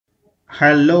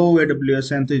Hello,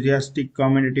 AWS enthusiastic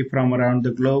community from around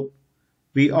the globe.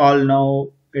 We all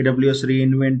know AWS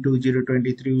Reinvent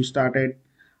 2023 started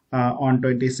on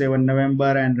 27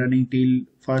 November and running till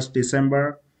 1st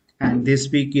December. And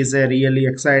this week is a really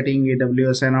exciting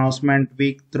AWS announcement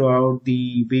week. Throughout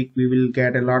the week, we will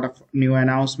get a lot of new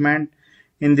announcement.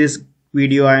 In this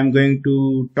video, I am going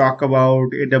to talk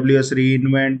about AWS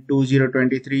Reinvent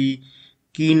 2023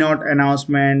 keynote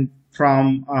announcement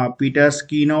from Peter's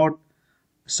keynote.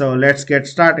 So let's get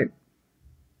started.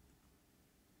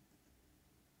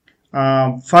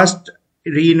 First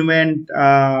reinvent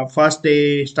first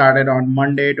day started on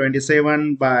Monday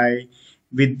 27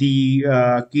 with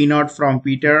the keynote from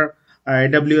Peter.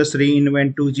 AWS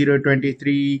Reinvent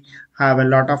 2023 have a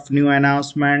lot of new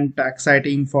announcement,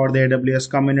 exciting for the AWS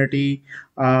community.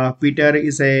 Peter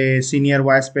is a senior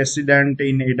vice president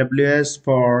in AWS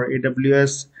for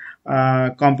AWS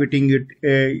computing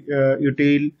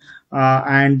util,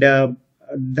 and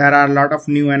there are a lot of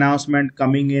new announcements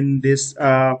coming in this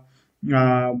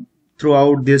throughout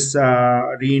this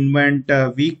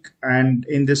reinvent week, and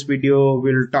in this video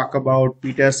we'll talk about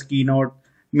Peter's keynote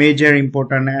major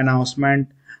important announcement.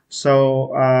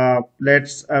 So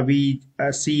let's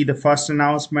see the first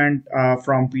announcement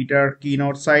from Peter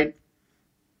keynote side.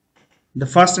 The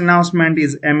first announcement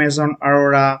is Amazon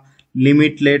Aurora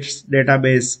limitless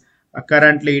database.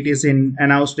 Currently it is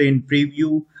announced in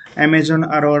preview. Amazon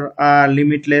Aurora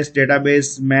limitless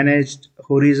database managed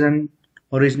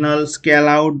horizontal scale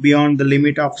out beyond the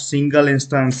limit of single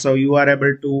instance. So you are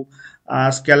able to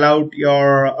scale out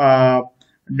your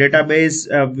database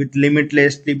with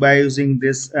limitlessly by using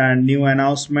this new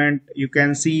announcement. You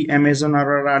can see Amazon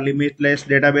Aurora limitless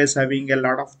database having a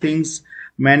lot of things.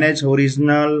 Manage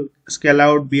horizontal scale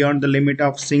out beyond the limit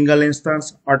of single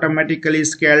instance, automatically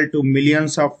scale to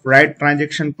millions of write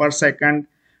transactions per second,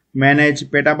 manage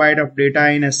petabyte of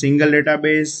data in a single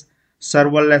database,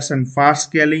 serverless and fast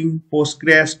scaling.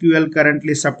 PostgreSQL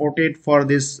currently supported for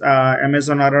this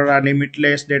Amazon Aurora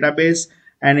limitless database,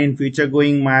 and in future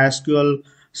going MySQL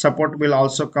support will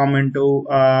also come into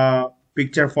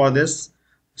picture for this.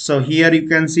 So here you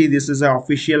can see this is an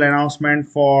official announcement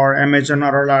for Amazon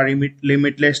Aurora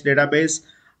limitless database.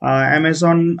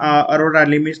 Amazon Aurora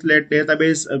limitless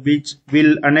database, which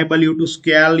will enable you to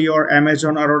scale your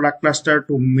Amazon Aurora cluster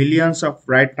to millions of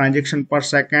write transactions per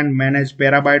second, manage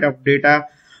petabyte of data.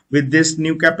 With this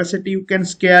new capacity, you can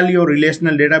scale your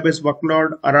relational database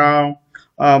workload around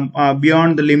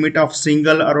beyond the limit of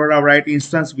single Aurora write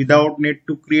instance without need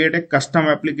to create a custom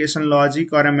application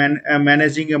logic or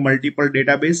managing a multiple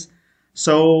database.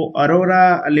 So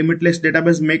Aurora limitless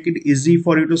database make it easy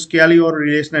for you to scale your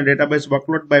relational database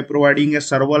workload by providing a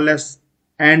serverless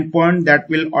endpoint that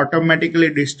will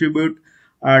automatically distribute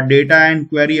data and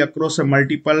query across a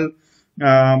multiple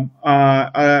Amazon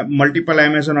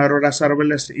Aurora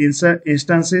serverless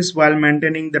instances while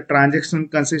maintaining the transaction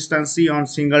consistency on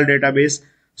single database.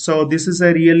 So this is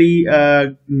a really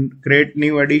great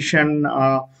new addition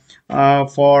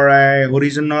for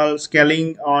horizontal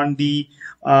scaling on the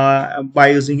by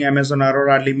using Amazon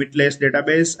Aurora limitless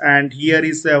database. And here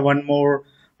is one more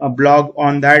blog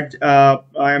on that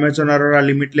Amazon Aurora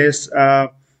limitless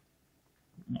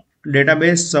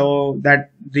database. So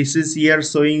that this is here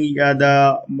showing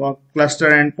the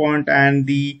cluster endpoint and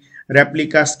the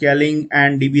replica scaling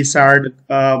and dbsard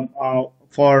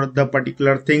for the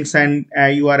particular things, and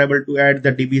you are able to add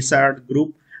the dbsard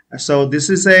group. So this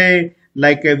is a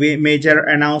major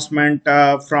announcement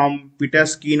from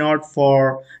Peter's keynote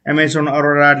for Amazon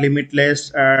Aurora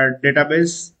limitless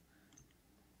database.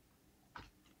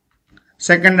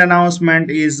 Second announcement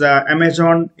is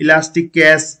Amazon Elastic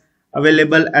Cache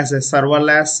available as a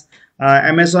serverless.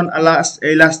 Amazon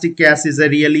Elastic Cache is a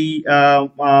really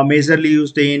majorly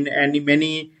used in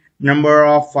many number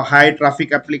of high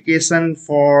traffic application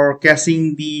for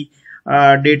caching the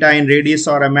data in Redis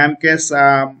or a Memcache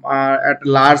at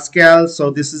large scale. So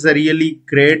this is a really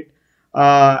great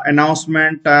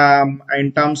announcement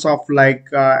in terms of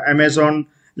Amazon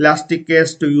Elastic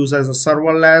Cache to use as a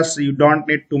serverless. You don't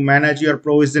need to manage your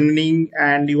provisioning,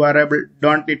 and you are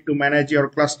don't need to manage your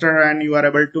cluster, and you are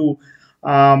able to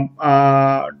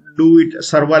do it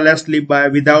serverlessly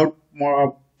without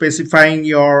specifying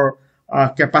your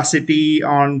capacity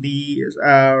on the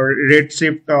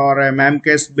Redshift or a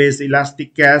Memcache based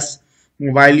Elastic Cache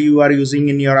while you are using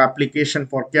in your application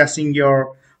for caching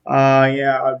your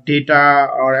data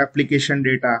or application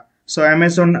data. So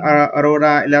Amazon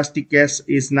Aurora Elastic Cache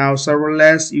is now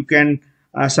serverless. You can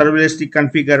serverlessly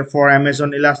configure for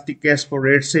Amazon Elastic Cache for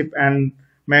Redshift and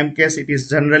Memcache. It is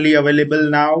generally available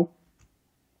now.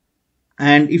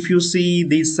 And if you see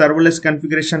the serverless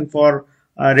configuration for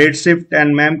Redshift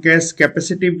and Memcache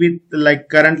capacity with like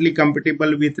currently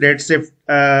compatible with Redshift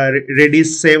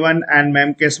Redis 7 and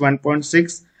Memcache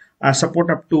 1.6, support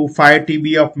up to 5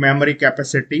 TB of memory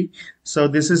capacity. So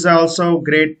this is also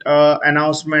great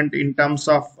announcement in terms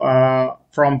of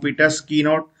from Peter's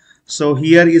keynote. So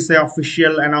here is the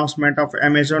official announcement of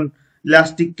Amazon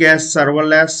Elastic Cache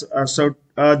serverless.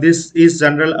 This is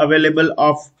general available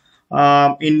of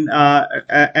in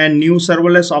a new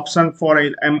serverless option for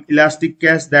Elastic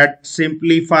Cache that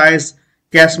simplifies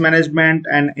cache management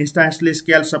and instantly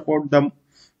scale support the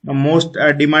most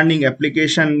demanding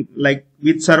application. Like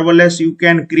with serverless, you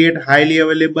can create highly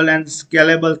available and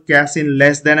scalable cache in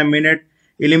less than a minute,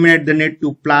 eliminate the need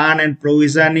to plan and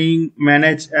provisioning,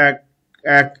 manage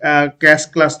cache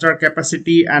cluster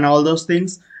capacity and all those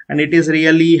things. And it is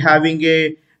really having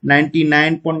a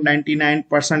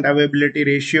 99.99% availability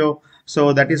ratio.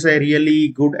 So that is a really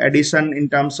good addition in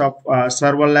terms of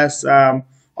serverless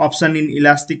option in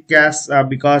Elastic Cache,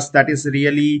 because that is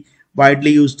really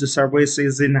widely used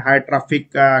services in high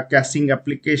traffic caching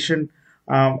application.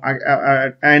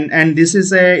 And this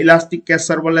is a Elastic Cache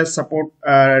serverless support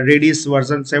Redis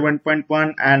version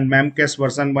 7.1 and Memcache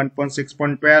version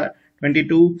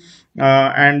 1.6.22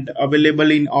 and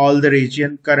available in all the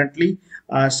region currently.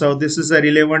 So this is a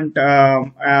relevant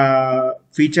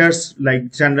features,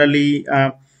 like generally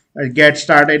get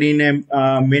started in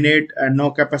a minute,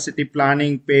 no capacity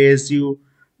planning, pay as you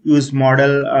use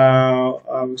model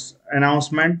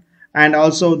announcement. And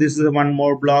also this is one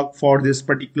more blog for this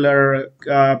particular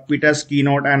Peter's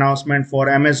keynote announcement for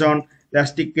Amazon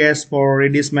Elastic Cache for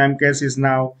Redis Memcache is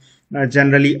now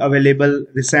generally available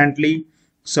recently.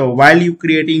 So while you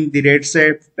creating the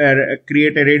Redshift,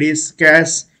 create a Redis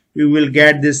cache, you will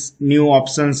get this new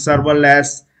option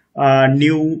serverless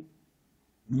new,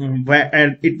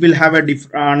 and it will have a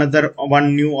another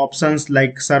one new options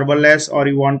like serverless, or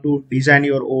you want to design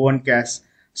your own cache.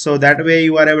 So that way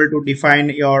you are able to define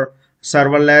your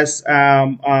serverless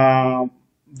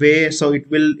way. So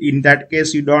it will, in that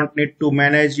case, you don't need to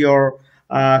manage your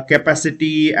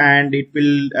capacity, and it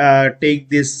will take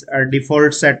this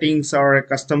default settings or a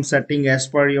custom setting as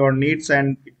per your needs,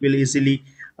 and it will easily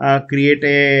create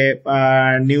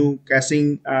a new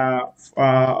caching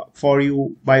for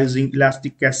you by using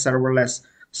Elastic Cache serverless.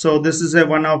 So this is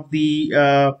one of the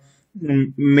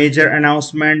major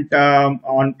announcement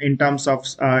on in terms of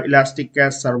Elastic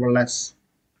Cache serverless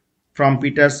from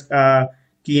Peter's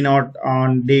keynote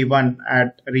on day 1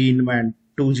 at reInvent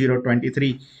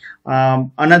 2023.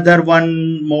 Another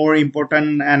one more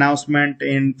important announcement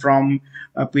in from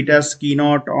Peter's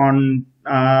keynote on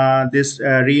this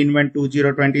reInvent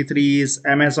 2023 is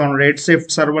Amazon Redshift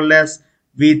serverless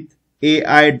with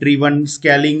AI driven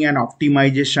scaling and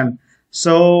optimization.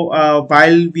 So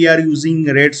while we are using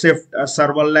Redshift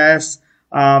serverless,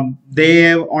 they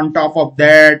have on top of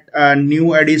that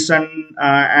new addition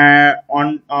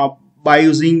on by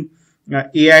using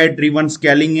AI driven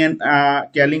scaling and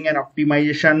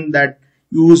optimization, that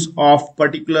use of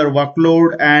particular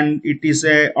workload, and it is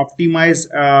a optimize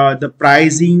the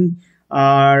pricing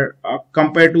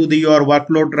compared to your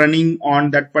workload running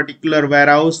on that particular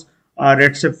warehouse,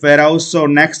 Redshift warehouse. So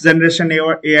next generation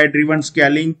AI driven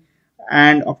scaling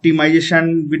and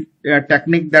optimization with a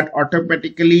technique that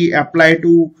automatically apply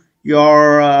to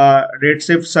your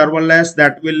Redshift serverless,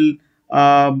 that will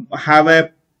have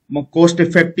a cost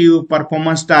effective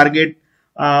performance target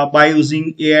by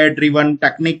using AI driven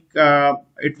technique.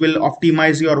 It will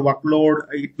optimize your workload,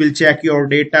 it will check your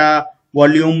data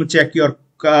volume, check your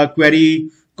query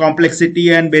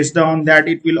complexity, and based on that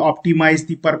it will optimize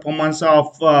the performance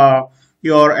of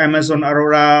your Amazon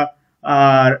Aurora,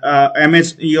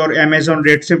 your Amazon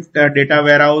Redshift data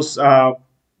warehouse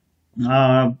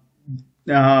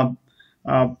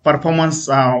performance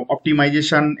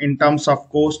optimization in terms of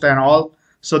cost and all.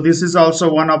 So this is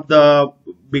also one of the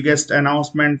biggest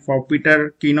announcement for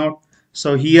Peter keynote.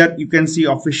 So here you can see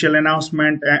official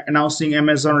announcement announcing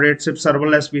Amazon Redshift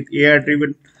serverless with AI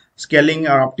driven scaling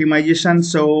or optimization.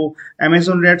 So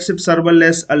Amazon Redshift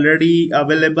serverless already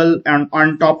available, and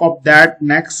on top of that,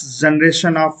 next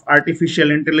generation of artificial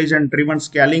intelligence driven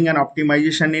scaling and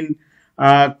optimization in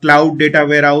cloud data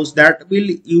warehouse that will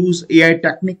use AI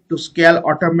technique to scale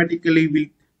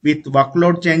automatically with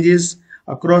workload changes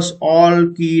across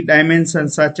all key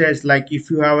dimensions, such as like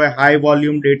if you have a high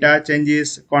volume data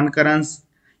changes, concurrence,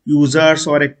 users,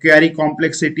 or a query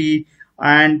complexity,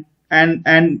 and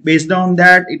based on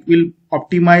that it will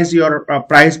optimize your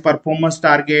price performance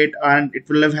target, and it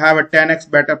will have a 10x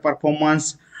better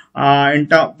performance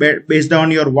based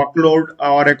on your workload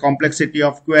or a complexity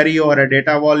of query or a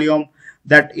data volume.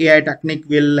 that AI technique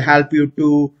will help you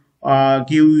to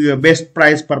give you a best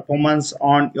price performance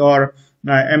on your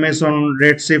Amazon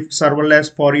Redshift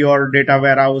serverless for your data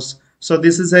warehouse. So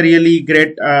this is a really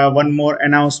great one more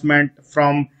announcement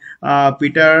from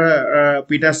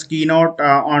Peter's keynote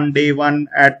on day one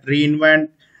at reInvent,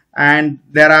 and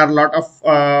there are a lot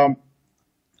of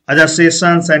other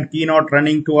sessions and keynote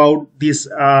running throughout this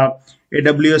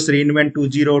AWS Reinvent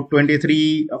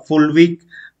 2023 full week.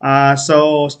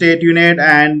 So stay tuned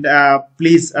and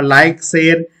please like,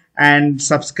 share, and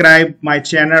subscribe my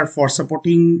channel for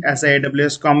supporting as a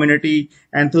AWS community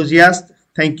enthusiast.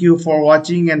 Thank you for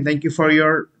watching and thank you for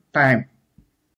your time.